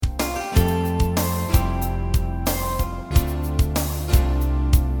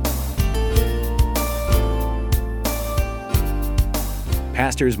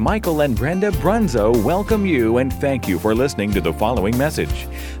Pastors Michael and Brenda Brunzo welcome you and thank you for listening to the following message.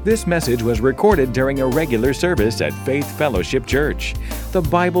 This message was recorded during a regular service at Faith Fellowship Church. The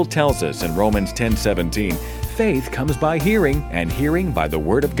Bible tells us in Romans 10:17, faith comes by hearing, and hearing by the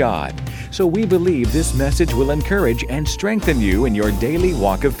Word of God. So we believe this message will encourage and strengthen you in your daily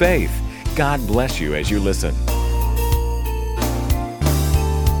walk of faith. God bless you as you listen.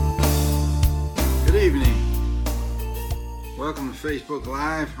 Good evening. Welcome to Facebook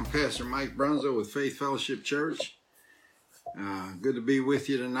Live. I'm Pastor Mike Brunzo with Faith Fellowship Church. Good to be with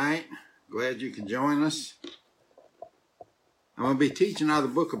you tonight. Glad you could join us. I'm going to be teaching out of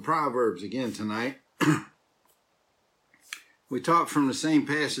the book of Proverbs again tonight. We talked from the same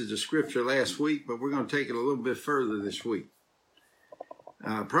passage of Scripture last week, but we're going to take it a little bit further this week.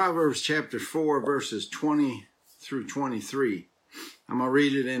 Proverbs chapter 4, verses 20 through 23. I'm going to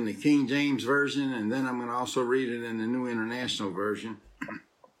read it in the King James Version, and then I'm going to also read it in the New International Version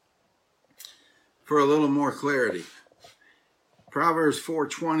for a little more clarity. Proverbs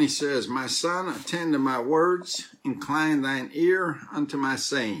 4:20 says, My son, attend to my words, incline thine ear unto my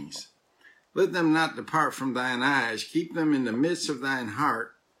sayings. Let them not depart from thine eyes, keep them in the midst of thine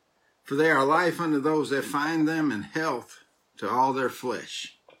heart, for they are life unto those that find them, and health to all their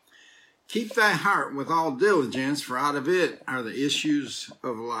flesh. Keep thy heart with all diligence, for out of it are the issues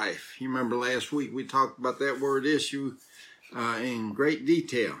of life. You remember last week we talked about that word issue in great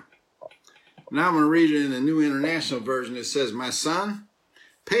detail. Now I'm going to read it in the New International Version. It says, My son,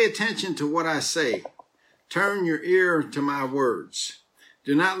 pay attention to what I say. Turn your ear to my words.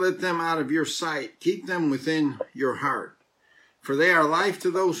 Do not let them out of your sight. Keep them within your heart. For they are life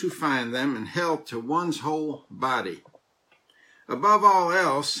to those who find them, and health to one's whole body. Above all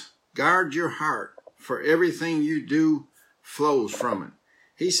else, guard your heart, for everything you do flows from it.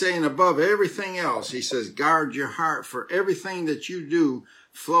 He's saying above everything else, he says, guard your heart, for everything that you do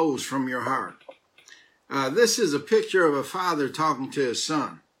flows from your heart. This is a picture of a father talking to his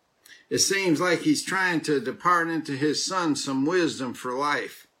son. It seems like he's trying to depart into his son some wisdom for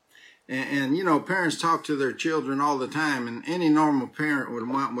life. And you know, parents talk to their children all the time, and any normal parent would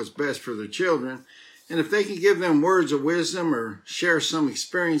want what's best for their children. And if they can give them words of wisdom or share some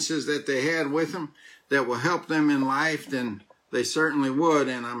experiences that they had with them that will help them in life, then they certainly would,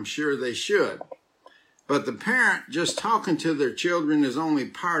 and I'm sure they should. But the parent just talking to their children is only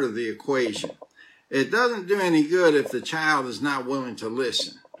part of the equation. It doesn't do any good if the child is not willing to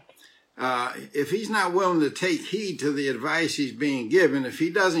listen. If he's not willing to take heed to the advice he's being given, if he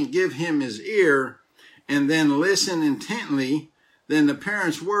doesn't give him his ear and then listen intently, then the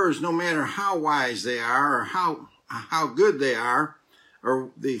parent's words, no matter how wise they are or how good they are,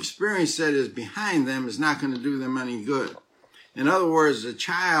 or the experience that is behind them, is not going to do them any good. In other words, the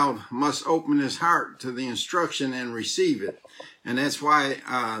child must open his heart to the instruction and receive it. And that's why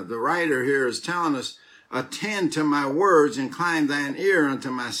the writer here is telling us, attend to my words, incline thine ear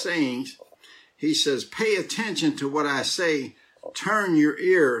unto my sayings. He says, pay attention to what I say, turn your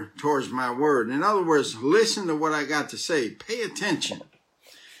ear towards my word. In other words, listen to what I got to say, pay attention.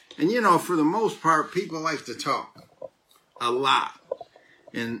 And you know, for the most part, people like to talk a lot.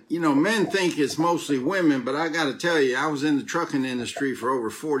 And, you know, men think it's mostly women, but I got to tell you, I was in the trucking industry for over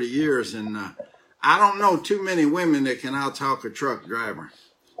 40 years, and I don't know too many women that can out-talk a truck driver.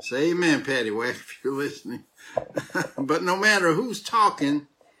 Say amen, Patty Wack, if you're listening. But no matter who's talking,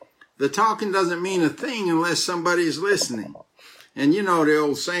 the talking doesn't mean a thing unless somebody is listening. And you know the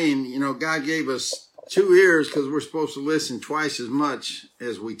old saying, you know, God gave us 2 ears because we're supposed to listen twice as much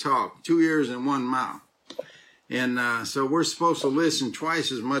as we talk. 2 ears and 1 mouth. And so we're supposed to listen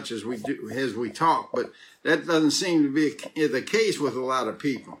twice as much as we talk, but that doesn't seem to be the case with a lot of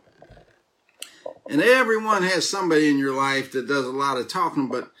people. And everyone has somebody in your life that does a lot of talking,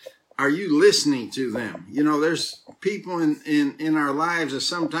 but are you listening to them? You know, there's people in our lives that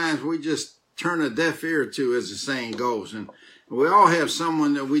sometimes we just turn a deaf ear to, as the saying goes. And we all have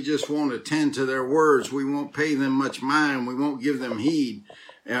someone that we just won't attend to their words. We won't pay them much mind. We won't give them heed.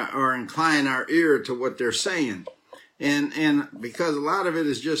 Or incline our ear to what they're saying. And because a lot of it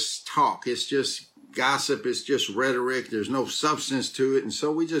is just talk. It's just gossip. It's just rhetoric. There's no substance to it. And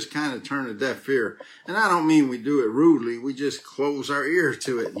so we just kind of turn a deaf ear. And I don't mean we do it rudely. We just close our ear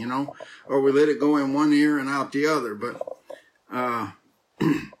to it, you know. Or we let it go in one ear and out the other. But now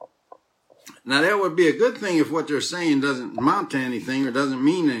that would be a good thing if what they're saying doesn't amount to anything or doesn't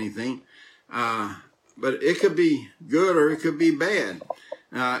mean anything. But it could be good or it could be bad.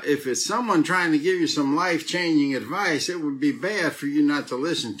 If it's someone trying to give you some life-changing advice, it would be bad for you not to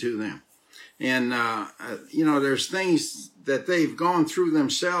listen to them. And, you know, there's things that they've gone through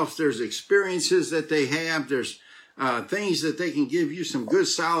themselves. There's experiences that they have. There's things that they can give you some good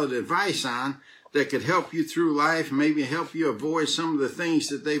solid advice on that could help you through life, maybe help you avoid some of the things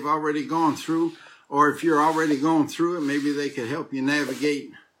that they've already gone through. Or if you're already going through it, maybe they could help you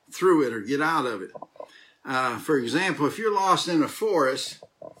navigate through it or get out of it. For example, if you're lost in a forest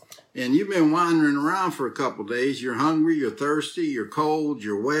and you've been wandering around for a couple days, you're hungry, you're thirsty, you're cold,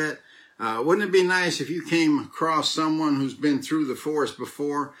 you're wet, wouldn't it be nice if you came across someone who's been through the forest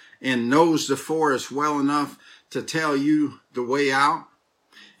before and knows the forest well enough to tell you the way out?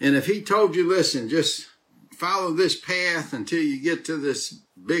 And if he told you, listen, just follow this path until you get to this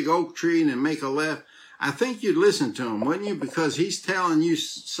big oak tree and then make a left, I think you'd listen to him, wouldn't you? Because he's telling you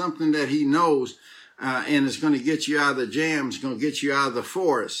something that he knows, and it's going to get you out of the jam. It's going to get you out of the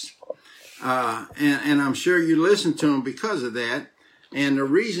forest. And I'm sure you listen to him because of that. And the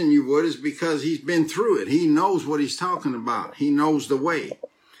reason you would is because he's been through it. He knows what he's talking about. He knows the way.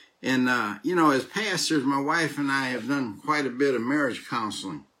 And, as pastors, my wife and I have done quite a bit of marriage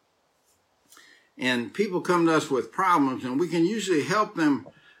counseling. And people come to us with problems, and we can usually help them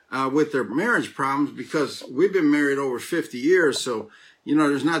with their marriage problems because we've been married over 50 years. So,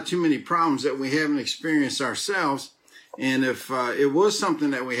 there's not too many problems that we haven't experienced ourselves. And if it was something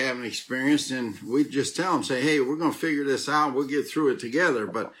that we haven't experienced, then we'd just tell them, say, hey, we're going to figure this out. We'll get through it together.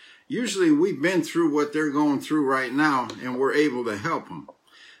 But usually we've been through what they're going through right now, and we're able to help them.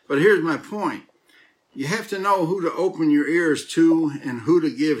 But here's my point. You have to know who to open your ears to and who to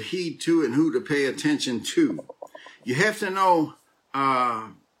give heed to and who to pay attention to. You have to know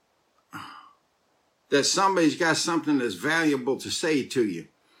that somebody's got something that's valuable to say to you.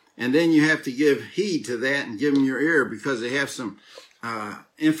 And then you have to give heed to that and give them your ear because they have some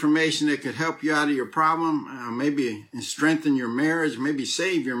information that could help you out of your problem, maybe strengthen your marriage, maybe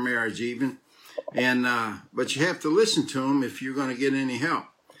save your marriage even. And but you have to listen to them if you're going to get any help.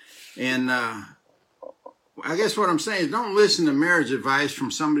 And I guess what I'm saying is don't listen to marriage advice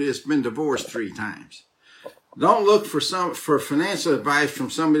from somebody that's been divorced 3 times. Don't look for financial advice from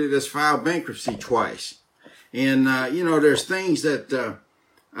somebody that's filed bankruptcy twice. And, there's things that,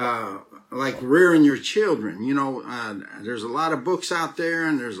 like rearing your children, there's a lot of books out there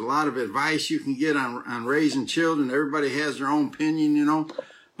and there's a lot of advice you can get on raising children. Everybody has their own opinion,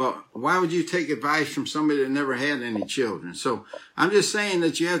 but why would you take advice from somebody that never had any children? So I'm just saying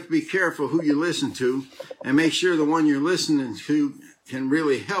that you have to be careful who you listen to and make sure the one you're listening to can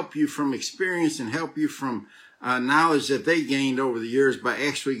really help you from experience and help you from knowledge that they gained over the years by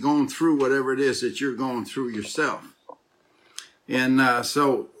actually going through whatever it is that you're going through yourself. And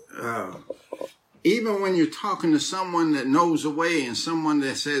so even when you're talking to someone that knows the way and someone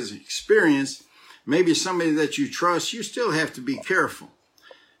that has experience, maybe somebody that you trust, you still have to be careful.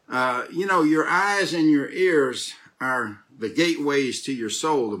 Your eyes and your ears are the gateways to your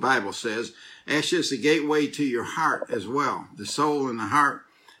soul, the Bible says. Actually, it's the gateway to your heart as well. The soul and the heart,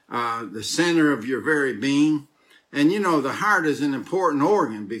 the center of your very being. And, the heart is an important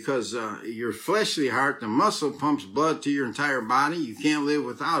organ because your fleshly heart, the muscle, pumps blood to your entire body. You can't live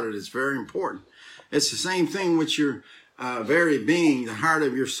without it. It's very important. It's the same thing with your very being, the heart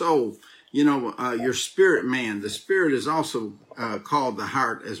of your soul. Your spirit man. The spirit is also called the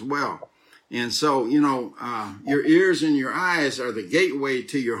heart as well. And so, your ears and your eyes are the gateway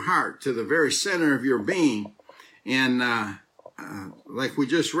to your heart, to the very center of your being. And like we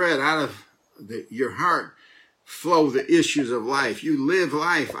just read, out of your heart flow the issues of life. You live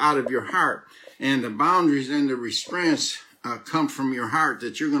life out of your heart. And the boundaries and the restraints come from your heart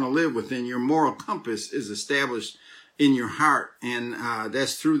that you're going to live within. Your moral compass is established in your heart. And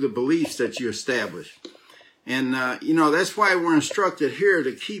that's through the beliefs that you establish. And, that's why we're instructed here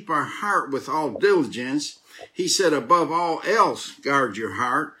to keep our heart with all diligence. He said, above all else, guard your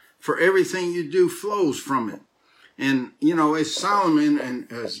heart, for everything you do flows from it. And, it's Solomon and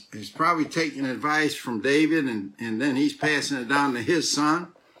he's probably taking advice from David and then he's passing it down to his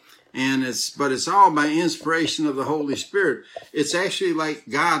son. But it's all by inspiration of the Holy Spirit. It's actually like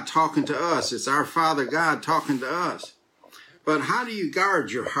God talking to us. It's our Father God talking to us. But how do you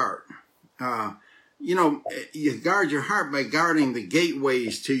guard your heart? You guard your heart by guarding the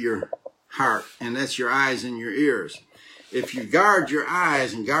gateways to your heart, and that's your eyes and your ears. If you guard your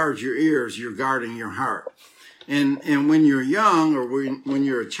eyes and guard your ears, you're guarding your heart. And when you're young or when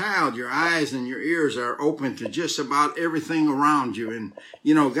you're a child, your eyes and your ears are open to just about everything around you. And,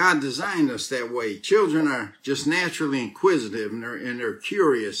 God designed us that way. Children are just naturally inquisitive and they're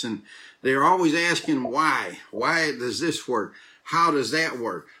curious and they're always asking why. Why does this work? How does that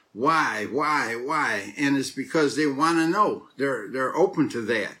work? Why? And it's because they want to know. They're open to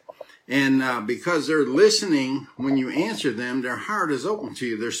that. And because they're listening when you answer them, their heart is open to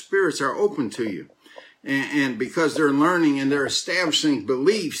you. Their spirits are open to you. And because they're learning and they're establishing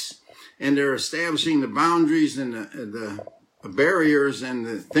beliefs and they're establishing the boundaries and the barriers and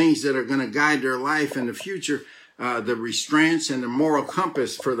the things that are going to guide their life in the future, the restraints and the moral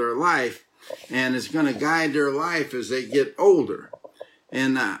compass for their life, and it's going to guide their life as they get older.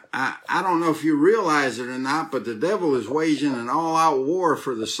 And I don't know if you realize it or not, but the devil is waging an all-out war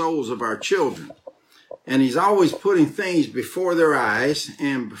for the souls of our children. And he's always putting things before their eyes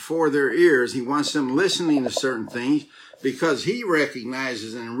and before their ears. He wants them listening to certain things because he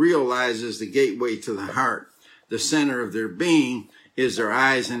recognizes and realizes the gateway to the heart. The center of their being is their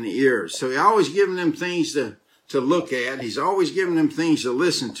eyes and the ears. So he's always giving them things to look at. He's always giving them things to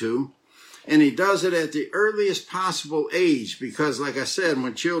listen to. And he does it at the earliest possible age because, like I said,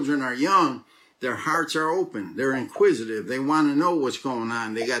 when children are young, their hearts are open. They're inquisitive. They want to know what's going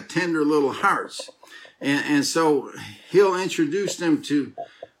on. They got tender little hearts. And so he'll introduce them to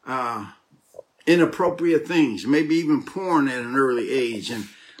inappropriate things, maybe even porn at an early age. And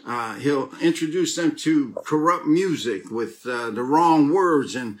he'll introduce them to corrupt music with the wrong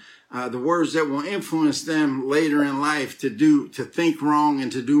words and the words that will influence them later in life to think wrong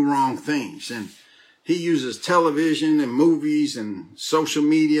and to do wrong things. And he uses television and movies and social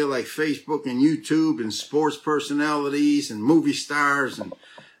media like Facebook and YouTube and sports personalities and movie stars and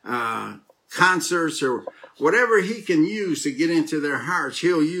concerts or whatever he can use to get into their hearts.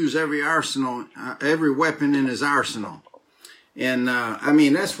 He'll use every weapon in his arsenal. And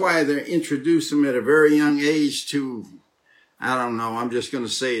that's why they introduce them at a very young age to, I don't know, I'm just going to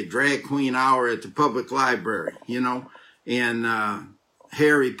say a drag queen hour at the public library, and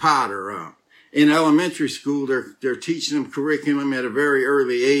Harry Potter. In elementary school, they're teaching them curriculum at a very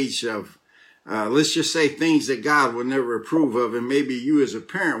early age of, let's just say, things that God would never approve of, and maybe you as a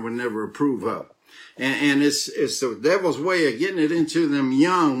parent would never approve of. And it's the devil's way of getting it into them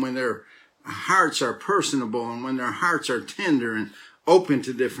young when their hearts are personable and when their hearts are tender and open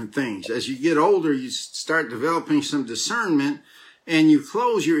to different things. As you get older, you start developing some discernment, and you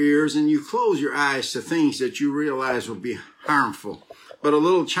close your ears and you close your eyes to things that you realize will be harmful. But a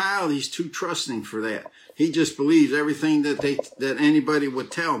little child, he's too trusting for that. He just believes everything that anybody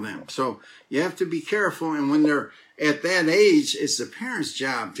would tell them. So you have to be careful. And when they're at that age, it's the parents'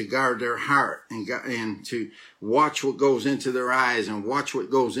 job to guard their heart and to watch what goes into their eyes and watch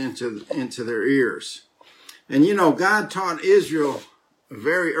what goes into their ears. And God taught Israel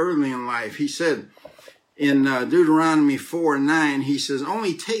very early in life. He said in Deuteronomy 4:9, he says,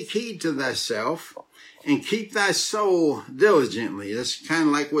 "Only take heed to thyself and keep thy soul diligently." That's kind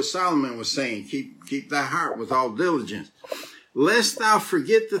of like what Solomon was saying. Keep thy heart with all diligence. "Lest thou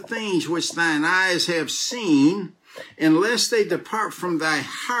forget the things which thine eyes have seen, and lest they depart from thy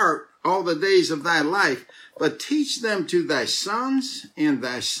heart all the days of thy life, but teach them to thy sons and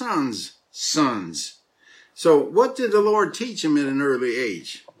thy sons' sons." So what did the Lord teach him at an early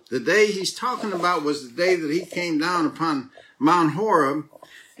age? The day he's talking about was the day that he came down upon Mount Horeb,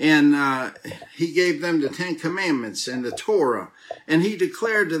 and he gave them the 10 Commandments and the Torah. And he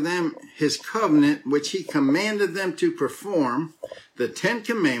declared to them his covenant, which he commanded them to perform, the 10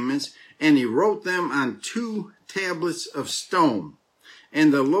 Commandments, and he wrote them on 2 tablets of stone.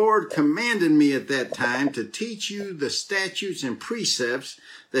 "And the Lord commanded me at that time to teach you the statutes and precepts,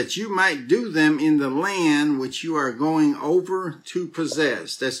 that you might do them in the land which you are going over to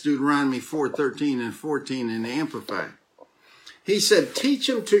possess." That's Deuteronomy 4:13 and 14 in the Amplified. He said, teach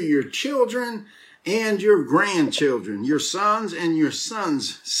them to your children and your grandchildren, your sons and your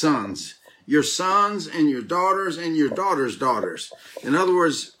sons' sons, your sons and your daughters' daughters. In other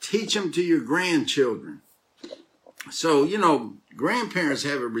words, teach them to your grandchildren. So, grandparents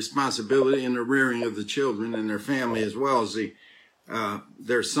have a responsibility in the rearing of the children and their family, as well as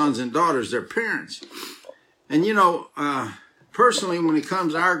their sons and daughters, their parents. And, personally, when it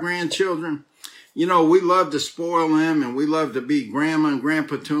comes to our grandchildren, we love to spoil them, and we love to be grandma and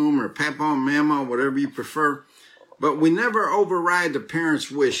grandpa to them, or papa and mama, whatever you prefer. But we never override the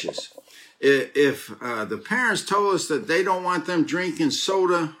parents' wishes. If the parents told us that they don't want them drinking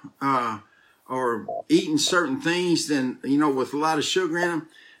soda or eating certain things, then, with a lot of sugar in them,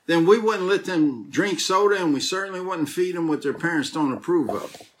 then we wouldn't let them drink soda, and we certainly wouldn't feed them what their parents don't approve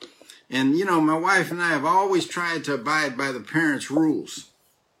of. And, my wife and I have always tried to abide by the parents' rules.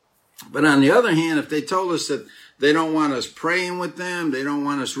 But on the other hand, if they told us that they don't want us praying with them, they don't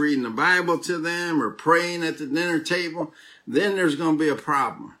want us reading the Bible to them or praying at the dinner table, then there's going to be a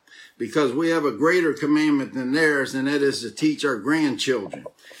problem, because we have a greater commandment than theirs, and that is to teach our grandchildren.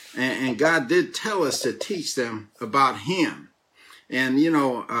 And God did tell us to teach them about him. And,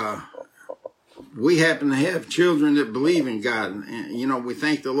 we happen to have children that believe in God, and, we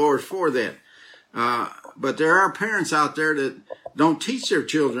thank the Lord for that. But there are parents out there that don't teach their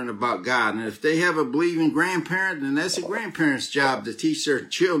children about God. And if they have a believing grandparent, then that's a grandparent's job to teach their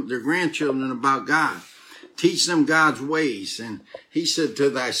grandchildren about God. Teach them God's ways. And he said, to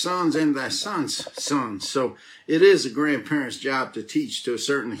thy sons and thy sons' sons. So it is a grandparent's job to teach to a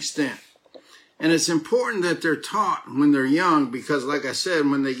certain extent. And it's important that they're taught when they're young because, like I said,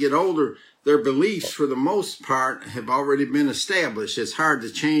 when they get older, their beliefs, for the most part, have already been established. It's hard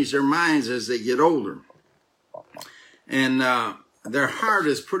to change their minds as they get older. And their heart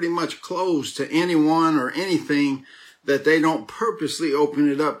is pretty much closed to anyone or anything that they don't purposely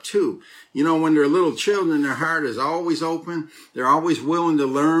open it up to. You know, when they're little children, their heart is always open. They're always willing to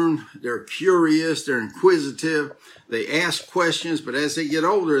learn. They're curious. They're inquisitive. They ask questions. But as they get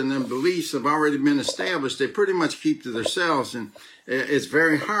older and their beliefs have already been established, they pretty much keep to themselves. And it's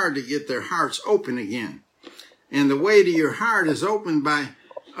very hard to get their hearts open again. And the way to your heart is opened by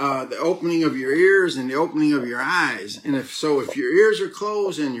the opening of your ears and the opening of your eyes. And if your ears are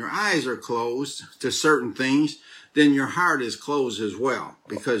closed and your eyes are closed to certain things, then your heart is closed as well,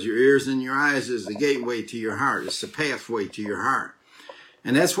 because your ears and your eyes is the gateway to your heart. It's the pathway to your heart.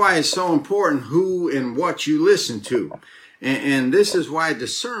 And that's why it's so important who and what you listen to. And this is why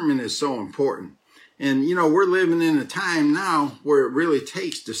discernment is so important. And, you know, we're living in a time now where it really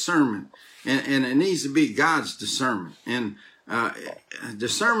takes discernment. And it needs to be God's discernment. And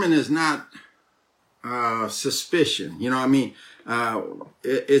discernment is not suspicion. You know what I mean?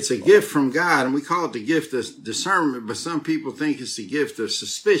 It's a gift from God, and we call it the gift of discernment, but some people think it's the gift of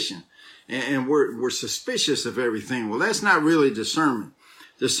suspicion. And we're suspicious of everything. Well, that's not really discernment.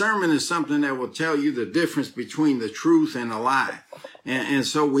 Discernment is something that will tell you the difference between the truth and a lie. And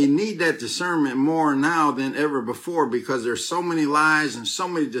so we need that discernment more now than ever before, because there's so many lies and so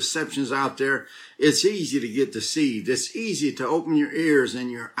many deceptions out there. It's easy to get deceived. It's easy to open your ears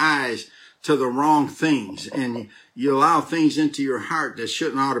and your eyes to the wrong things, and you allow things into your heart that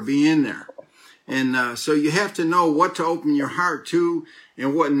shouldn't ought to be in there. And so you have to know what to open your heart to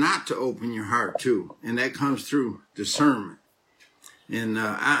and what not to open your heart to, and that comes through discernment. And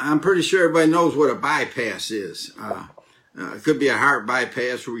I'm pretty sure everybody knows what a bypass is. It could be a heart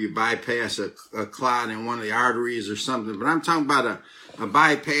bypass where you bypass a clot in one of the arteries or something, but I'm talking about a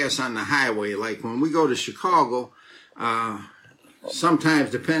bypass on the highway. Like when we go to Chicago,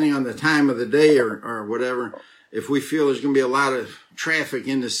 sometimes depending on the time of the day or whatever, if we feel there's going to be a lot of traffic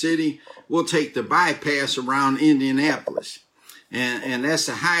in the city, we'll take the bypass around Indianapolis. And that's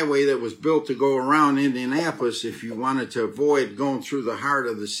the highway that was built to go around Indianapolis if you wanted to avoid going through the heart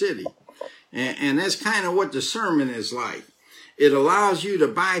of the city. And that's kind of what discernment is like. It allows you to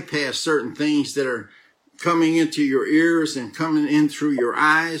bypass certain things that are coming into your ears and coming in through your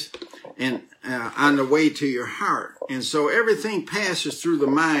eyes and on the way to your heart. And so everything passes through the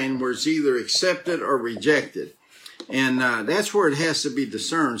mind where it's either accepted or rejected. And that's where it has to be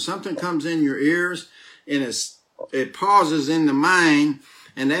discerned. Something comes in your ears and it pauses in the mind,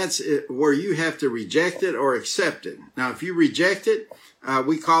 and that's where you have to reject it or accept it. Now, if you reject it,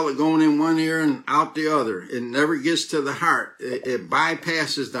 we call it going in one ear and out the other. It never gets to the heart. It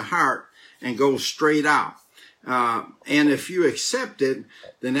bypasses the heart and goes straight out. And if you accept it,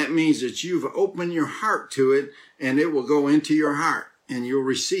 then that means that you've opened your heart to it, and it will go into your heart and you'll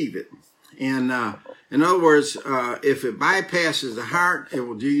receive it. And in other words, if it bypasses the heart, it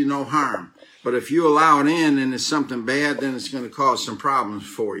will do you no harm. But if you allow it in and it's something bad, then it's going to cause some problems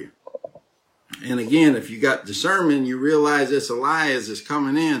for you. And again, if you got discernment, you realize it's a lie as it's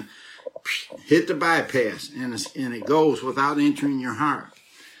coming in, hit the bypass, and it goes without entering your heart.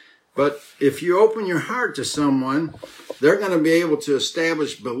 But if you open your heart to someone, they're going to be able to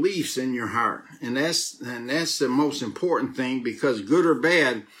establish beliefs in your heart. And that's the most important thing, because good or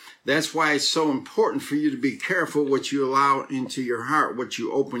bad, that's why it's so important for you to be careful what you allow into your heart, what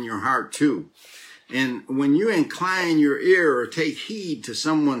you open your heart to. And when you incline your ear or take heed to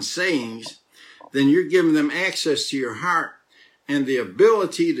someone's sayings, then you're giving them access to your heart and the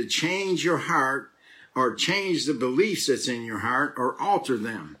ability to change your heart or change the beliefs that's in your heart or alter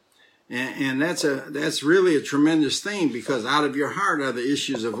them. And that's really a tremendous thing, because out of your heart are the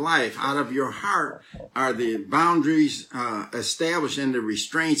issues of life. Out of your heart are the boundaries established and the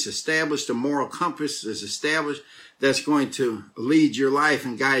restraints established. The moral compass is established that's going to lead your life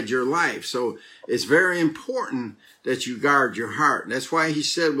and guide your life. So it's very important that you guard your heart. That's why he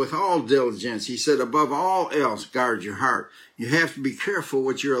said with all diligence, he said above all else, guard your heart. You have to be careful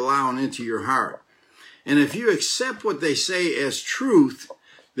what you're allowing into your heart. And if you accept what they say as truth,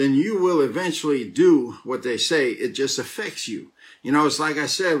 then you will eventually do what they say. It just affects you. You know, it's like I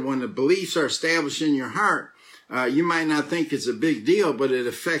said, when the beliefs are established in your heart, You might not think it's a big deal, but it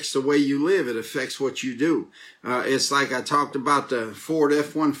affects the way you live. It affects what you do. It's like I talked about the Ford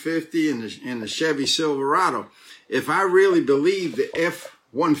F-150 and the Chevy Silverado. If I really believe the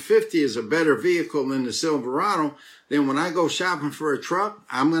F-150 is a better vehicle than the Silverado, then when I go shopping for a truck,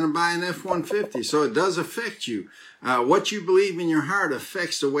 I'm going to buy an F-150. So it does affect you. What you believe in your heart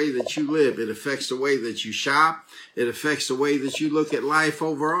affects the way that you live. It affects the way that you shop. It affects the way that you look at life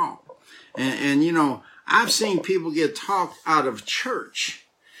overall. And you know, I've seen people get talked out of church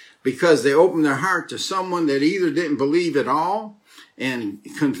because they opened their heart to someone that either didn't believe at all and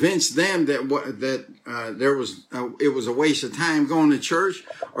convinced them that it was a waste of time going to church,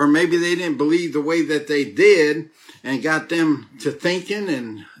 or maybe they didn't believe the way that they did and got them to thinking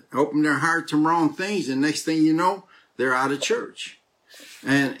and opened their heart to wrong things. And next thing you know, they're out of church.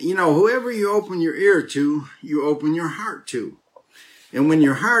 And you know, whoever you open your ear to, you open your heart to. And when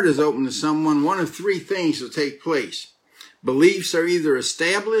your heart is open to someone, one of three things will take place. Beliefs are either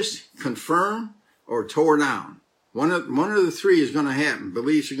established, confirmed, or tore down. One of the three is going to happen.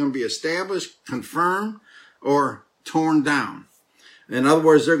 Beliefs are going to be established, confirmed, or torn down. In other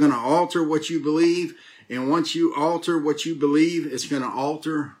words, they're going to alter what you believe. And once you alter what you believe, it's going to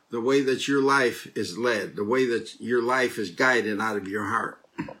alter the way that your life is led, the way that your life is guided out of your heart.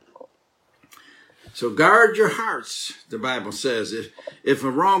 So guard your hearts, the Bible says. If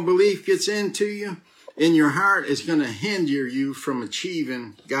a wrong belief gets into you, in your heart, it's going to hinder you from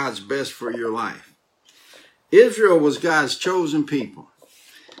achieving God's best for your life. Israel was God's chosen people.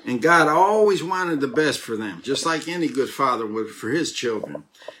 And God always wanted the best for them, just like any good father would for his children.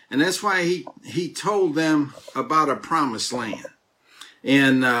 And that's why he told them about a promised land.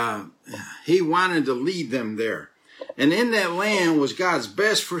 And he wanted to lead them there. And in that land was God's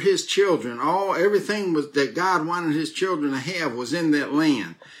best for his children. Everything that God wanted his children to have was in that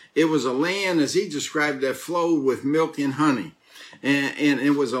land. It was a land, as he described, that flowed with milk and honey. And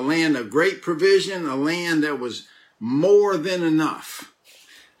it was a land of great provision, a land that was more than enough.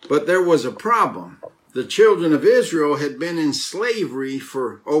 But there was a problem. The children of Israel had been in slavery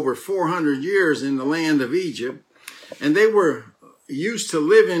for over 400 years in the land of Egypt. And they were used to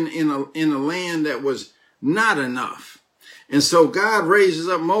living in a land that was not enough. And so God raises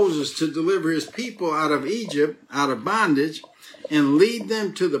up Moses to deliver his people out of Egypt, out of bondage, and lead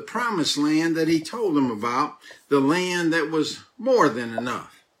them to the promised land that he told them about, the land that was more than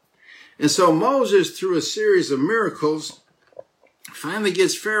enough. And so Moses, through a series of miracles, finally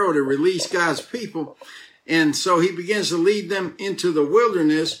gets Pharaoh to release God's people. And so he begins to lead them into the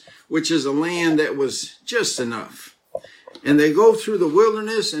wilderness, which is a land that was just enough. And they go through the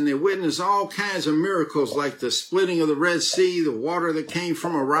wilderness and they witness all kinds of miracles, like the splitting of the Red Sea, the water that came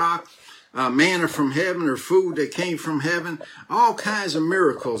from a rock, manna from heaven, or food that came from heaven, all kinds of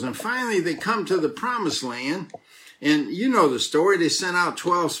miracles. And finally they come to the promised land. And you know the story. They sent out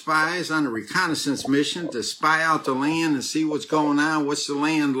 12 spies on a reconnaissance mission to spy out the land and see what's going on, what's the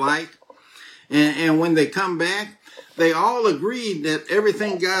land like. And when they come back, they all agreed that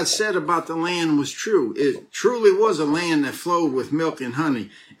everything God said about the land was true. It truly was a land that flowed with milk and honey.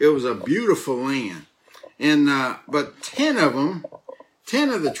 It was a beautiful land. And but 10 of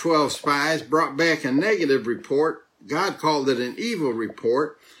the 12 spies brought back a negative report. God called it an evil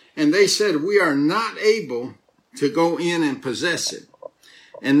report. And they said, we are not able to go in and possess it.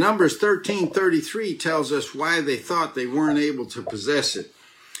 And Numbers 13:33 tells us why they thought they weren't able to possess it.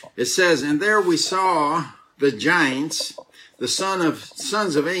 It says, and there we saw the giants, the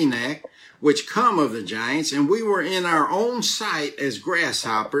sons of Anak, which come of the giants, and we were in our own sight as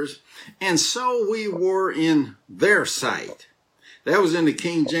grasshoppers, and so we were in their sight. That was in the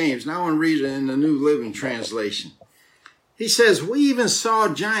King James. Now I want to read it in the New Living Translation. He says, we even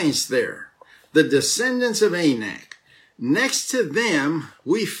saw giants there, the descendants of Anak. Next to them,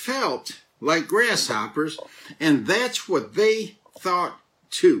 we felt like grasshoppers, and that's what they thought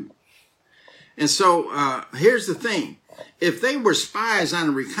too. And so here's the thing. If they were spies on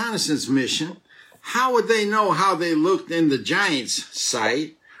a reconnaissance mission, how would they know how they looked in the giants'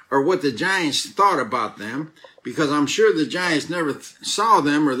 sight or what the giants thought about them? Because I'm sure the giants never saw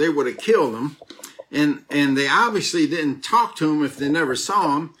them or they would have killed them. And they obviously didn't talk to them if they never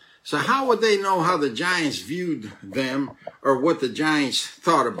saw them. So how would they know how the giants viewed them or what the giants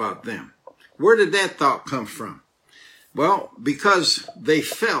thought about them? Where did that thought come from? Well, because they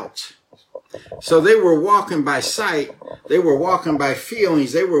felt. So they were walking by sight. They were walking by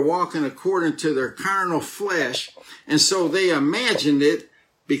feelings. They were walking according to their carnal flesh. And so they imagined it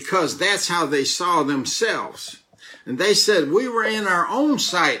because that's how they saw themselves. And they said, we were in our own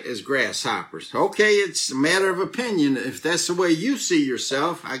sight as grasshoppers. Okay, it's a matter of opinion. If that's the way you see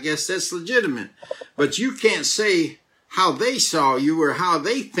yourself, I guess that's legitimate. But you can't say how they saw you or how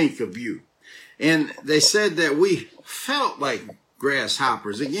they think of you. And they said that we felt like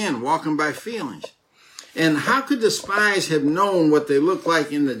grasshoppers, again, walking by feelings. And how could the spies have known what they looked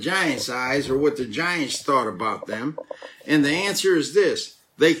like in the giant's eyes or what the giants thought about them? And the answer is this: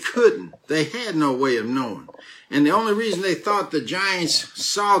 they couldn't. They had no way of knowing. And the only reason they thought the giants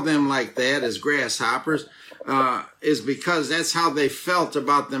saw them like that as grasshoppers is because that's how they felt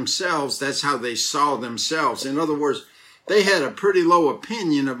about themselves. That's how they saw themselves. In other words, they had a pretty low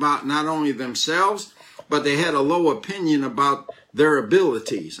opinion about not only themselves, but they had a low opinion about their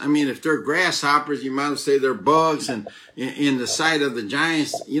abilities. I mean, if they're grasshoppers, you might say they're bugs, and in the sight of the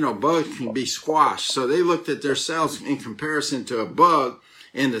giants, bugs can be squashed. So they looked at themselves in comparison to a bug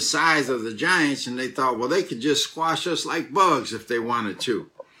and the size of the giants, and they thought, well, they could just squash us like bugs if they wanted to.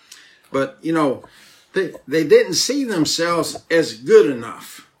 But, they didn't see themselves as good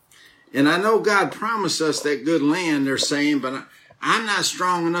enough. And I know God promised us that good land, they're saying, but I'm not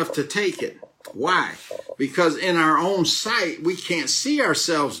strong enough to take it. Why? Because in our own sight, we can't see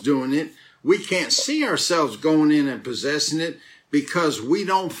ourselves doing it. We can't see ourselves going in and possessing it because we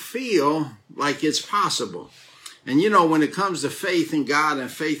don't feel like it's possible. And when it comes to faith in God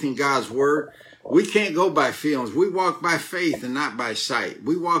and faith in God's word, we can't go by feelings. We walk by faith and not by sight.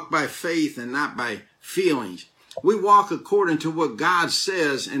 We walk by faith and not by feelings. We walk according to what God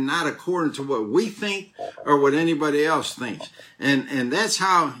says and not according to what we think or what anybody else thinks. And that's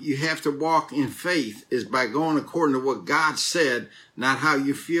how you have to walk in faith, is by going according to what God said, not how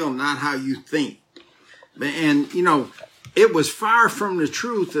you feel, not how you think. And, it was far from the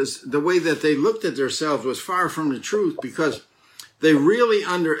truth. As the way that they looked at themselves was far from the truth, because they really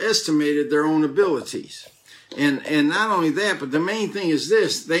underestimated their own abilities. And not only that, but the main thing is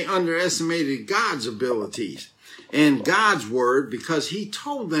this: they underestimated God's abilities and God's word, because he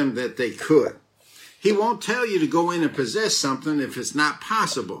told them that they could. He won't tell you to go in and possess something if it's not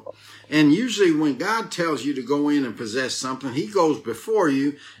possible. And usually when God tells you to go in and possess something, he goes before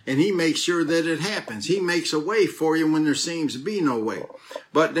you and he makes sure that it happens. He makes a way for you when there seems to be no way.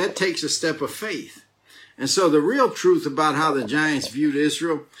 But that takes a step of faith. And so the real truth about how the giants viewed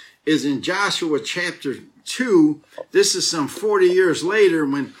Israel is in Joshua chapter 2. This is some 40 years later,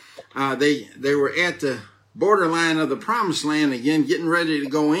 when they were at the borderline of the promised land again, getting ready to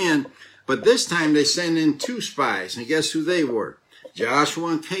go in. But this time they sent in 2 spies. And guess who they were?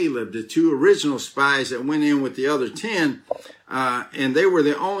 Joshua and Caleb, the 2 original spies that went in with the other 10. And they were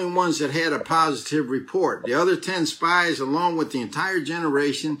the only ones that had a positive report. The other 10 spies, along with the entire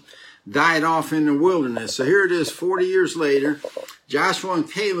generation, died off in the wilderness. So here it is, 40 years later. Joshua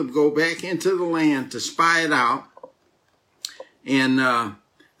and Caleb go back into the land to spy it out. And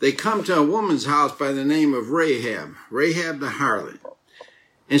they come to a woman's house by the name of Rahab the harlot.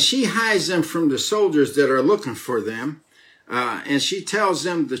 And she hides them from the soldiers that are looking for them. And she tells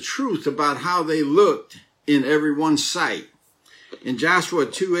them the truth about how they looked in everyone's sight. In Joshua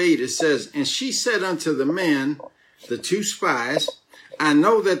 2:8 it says, "And she said unto the men, the 2 spies, I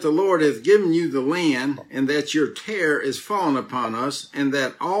know that the Lord hath given you the land, and that your terror is fallen upon us, and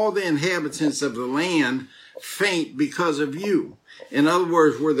that all the inhabitants of the land faint because of you." In other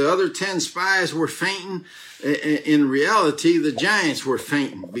words, where the other 10 spies were fainting, in reality, the giants were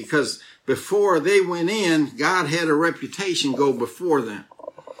fainting, because before they went in, God had a reputation go before them.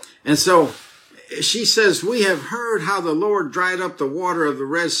 And so she says, "We have heard how the Lord dried up the water of the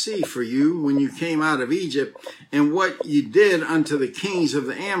Red Sea for you when you came out of Egypt, and what you did unto the kings of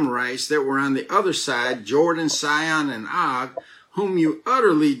the Amorites that were on the other side, Jordan, Sihon, and Og, whom you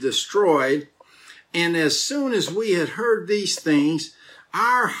utterly destroyed. And as soon as we had heard these things,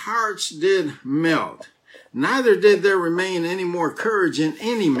 our hearts did melt. Neither did there remain any more courage in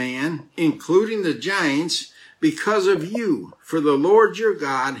any man, including the giants, because of you. For the Lord your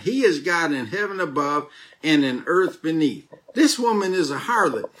God, he is God in heaven above and in earth beneath." This woman is a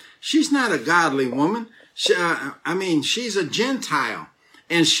harlot. She's not a godly woman. She's a Gentile.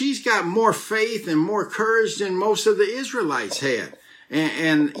 And she's got more faith and more courage than most of the Israelites had.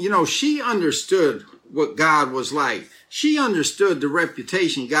 And she understood what God was like. She understood the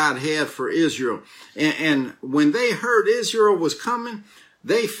reputation God had for Israel. And when they heard Israel was coming,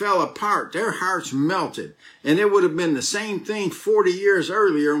 they fell apart. Their hearts melted. And it would have been the same thing 40 years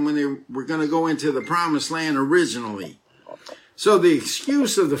earlier when they were going to go into the promised land originally. So the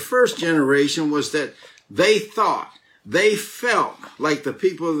excuse of the first generation was that they felt like the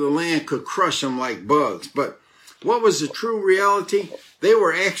people of the land could crush them like bugs. But What was the true reality? They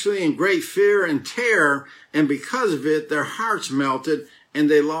were actually in great fear and terror, and because of it, their hearts melted and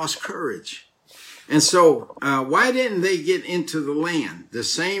they lost courage. And so, why didn't they get into the land? The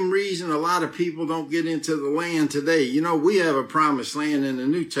same reason a lot of people don't get into the land today. You know, we have a promised land in the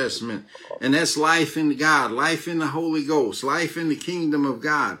New Testament, and that's life in God, life in the Holy Ghost, life in the kingdom of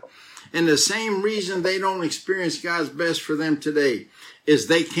God. And the same reason they don't experience God's best for them today is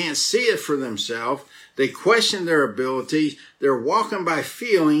they can't see it for themselves. They question their abilities. They're walking by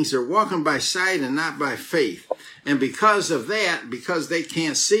feelings. They're walking by sight and not by faith. And because of that, because they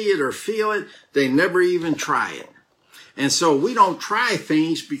can't see it or feel it, they never even try it. And so we don't try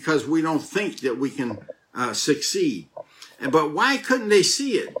things because we don't think that we can succeed. But why couldn't they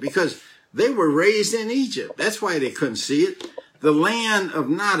see it? Because they were raised in Egypt. That's why they couldn't see it. The land of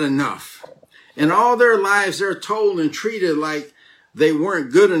not enough. And all their lives they're told and treated like they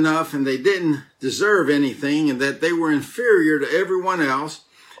weren't good enough and they didn't deserve anything and that they were inferior to everyone else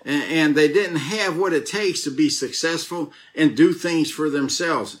and they didn't have what it takes to be successful and do things for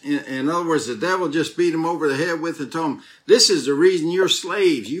themselves. In other words, the devil just beat them over the head with and told them, this is the reason you're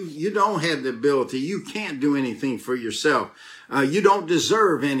slaves. You don't have the ability. You can't do anything for yourself. You don't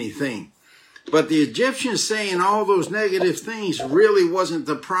deserve anything. But the Egyptians saying all those negative things really wasn't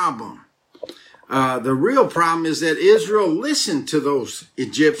the problem. The real problem is that Israel listened to those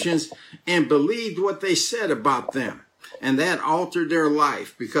Egyptians and believed what they said about them. And that altered their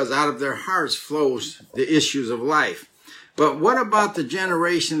life because out of their hearts flows the issues of life. But what about the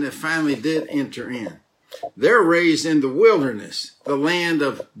generation that finally did enter in? They're raised in the wilderness, the land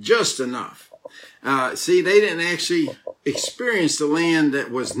of just enough. See, they didn't actually experience the land that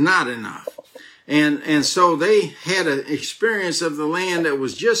was not enough. And so they had an experience of the land that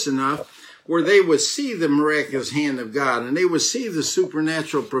was just enough, where they would see the miraculous hand of God and they would see the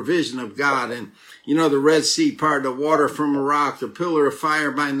supernatural provision of God. And, you know, the Red Sea part, the water from a rock, the pillar of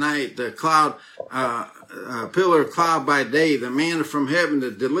fire by night, the cloud, pillar of cloud by day, the manna from heaven,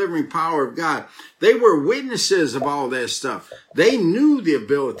 the delivering power of God. They were witnesses of all that stuff. They knew the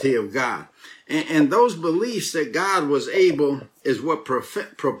ability of God. And those beliefs that God was able is what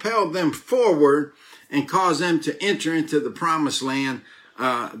propelled them forward and caused them to enter into the promised land,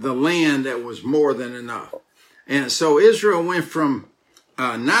 the land that was more than enough. And so Israel went from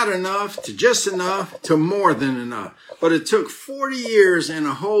not enough to just enough to more than enough. But it took 40 years and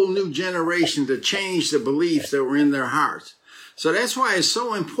a whole new generation to change the beliefs that were in their hearts. So that's why it's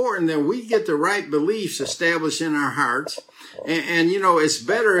so important that we get the right beliefs established in our hearts. And you know, it's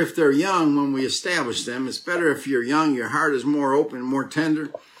better if they're young when we establish them. It's better if you're young, your heart is more open, more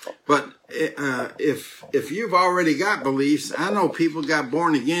tender. But if you've already got beliefs, I know people got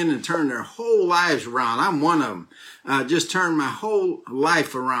born again and turned their whole lives around. I'm one of them. Just turned my whole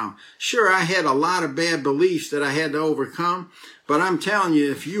life around. Sure, I had a lot of bad beliefs that I had to overcome, but I'm telling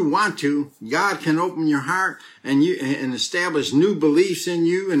you, if you want to, God can open your heart and establish new beliefs in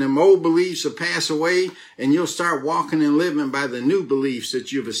you, and them old beliefs will pass away, and you'll start walking and living by the new beliefs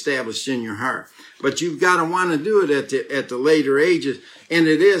that you've established in your heart. But you've got to want to do it at the later ages, and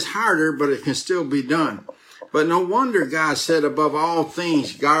it is harder, but it can still be done. But no wonder God said, above all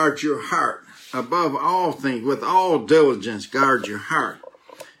things, guard your heart. Above all things, with all diligence, guard your heart.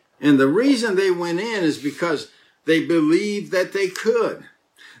 And the reason they went in is because they believed that they could.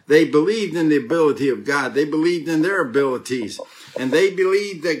 They believed in the ability of God. They believed in their abilities. And they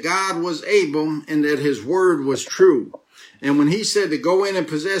believed that God was able and that his word was true. And when he said to go in and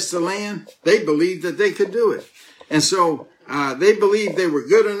possess the land, they believed that they could do it. And so they believed they were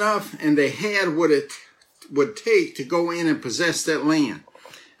good enough and they had what it would take to go in and possess that land.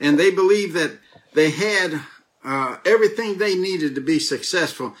 And they believed that they had everything they needed to be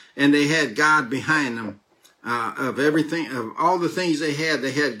successful, and they had God behind them. Of everything, of all the things they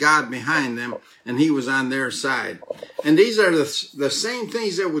had God behind them, and he was on their side. And these are the same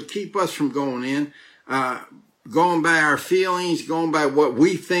things that would keep us from going in, going by our feelings, going by what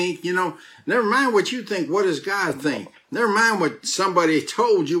we think. You know, never mind what you think. What does God think? Never mind what somebody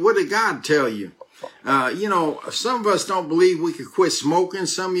told you. What did God tell you? You know, some of us don't believe we could quit smoking.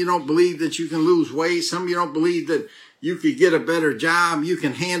 Some of you don't believe that you can lose weight. Some of you don't believe that you could get a better job. You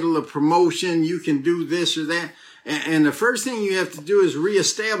can handle a promotion. You can do this or that. And the first thing you have to do is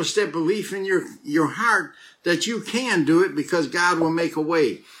reestablish that belief in your heart that you can do it, because God will make a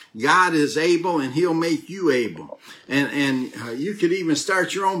way. God is able and he'll make you able. And you could even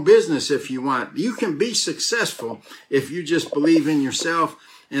start your own business if you want. You can be successful if you just believe in yourself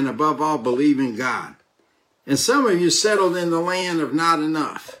and above all, believe in God. And some of you settled in the land of not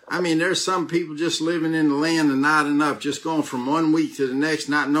enough. I mean, there's some people just living in the land of not enough, just going from one week to the next,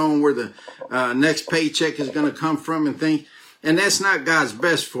 not knowing where the next paycheck is going to come from and things. And that's not God's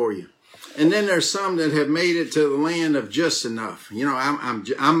best for you. And then there's some that have made it to the land of just enough. You know,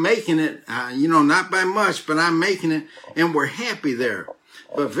 I'm making it, not by much, but I'm making it, and we're happy there.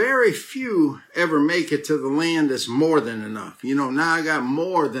 But very few ever make it to the land that's more than enough. You know, now I got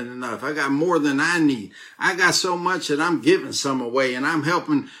more than enough. I got more than I need. I got so much that I'm giving some away, and I'm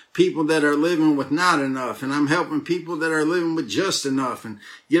helping people that are living with not enough, and I'm helping people that are living with just enough and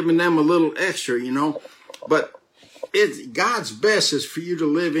giving them a little extra, But God's best is for you to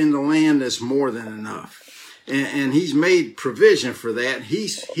live in the land that's more than enough. And he's made provision for that.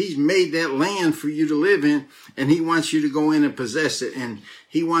 He's made that land for you to live in, and he wants you to go in and possess it. And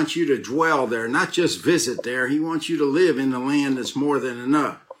he wants you to dwell there, not just visit there. He wants you to live in the land that's more than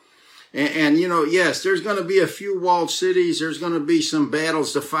enough. And yes, there's going to be a few walled cities. There's going to be some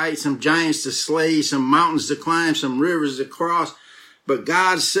battles to fight, some giants to slay, some mountains to climb, some rivers to cross. But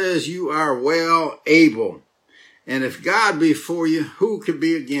God says you are well able. And if God be for you, who could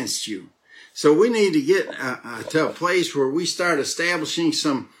be against you? So we need to get to a place where we start establishing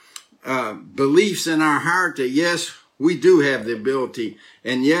some beliefs in our heart that, yes, we do have the ability.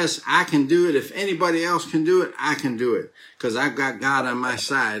 And yes, I can do it. If anybody else can do it, I can do it. Because I've got God on my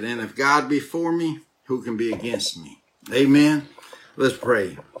side. And if God be for me, who can be against me? Amen. Let's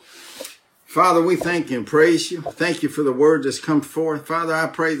pray. Father, we thank you and praise you. Thank you for the word that's come forth. Father, I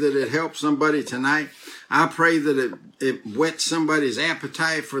pray that it helps somebody tonight. I pray that it whets somebody's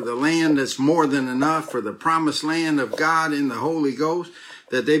appetite for the land that's more than enough, for the promised land of God in the Holy Ghost,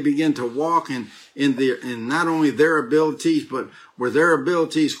 that they begin to walk in not only their abilities, but where their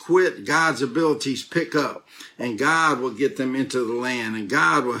abilities quit, God's abilities pick up. And God will get them into the land, and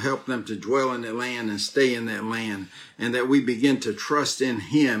God will help them to dwell in that land and stay in that land. And that we begin to trust in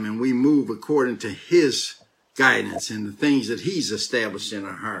him, and we move according to his guidance and the things that he's established in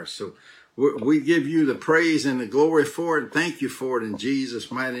our hearts. So we give you the praise and the glory for it. Thank you for it in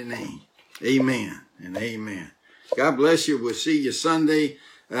Jesus' mighty name. Amen and amen. God bless you. We'll see you Sunday,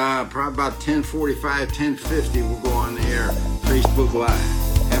 probably about 10:45, 10:50. We'll go on the air, Facebook Live.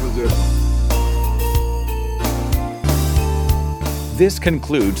 Have a good one. This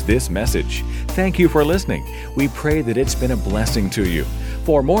concludes this message. Thank you for listening. We pray that it's been a blessing to you.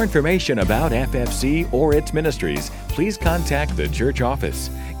 For more information about FFC or its ministries, please contact the church office.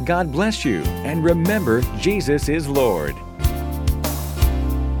 God bless you, and remember, Jesus is Lord.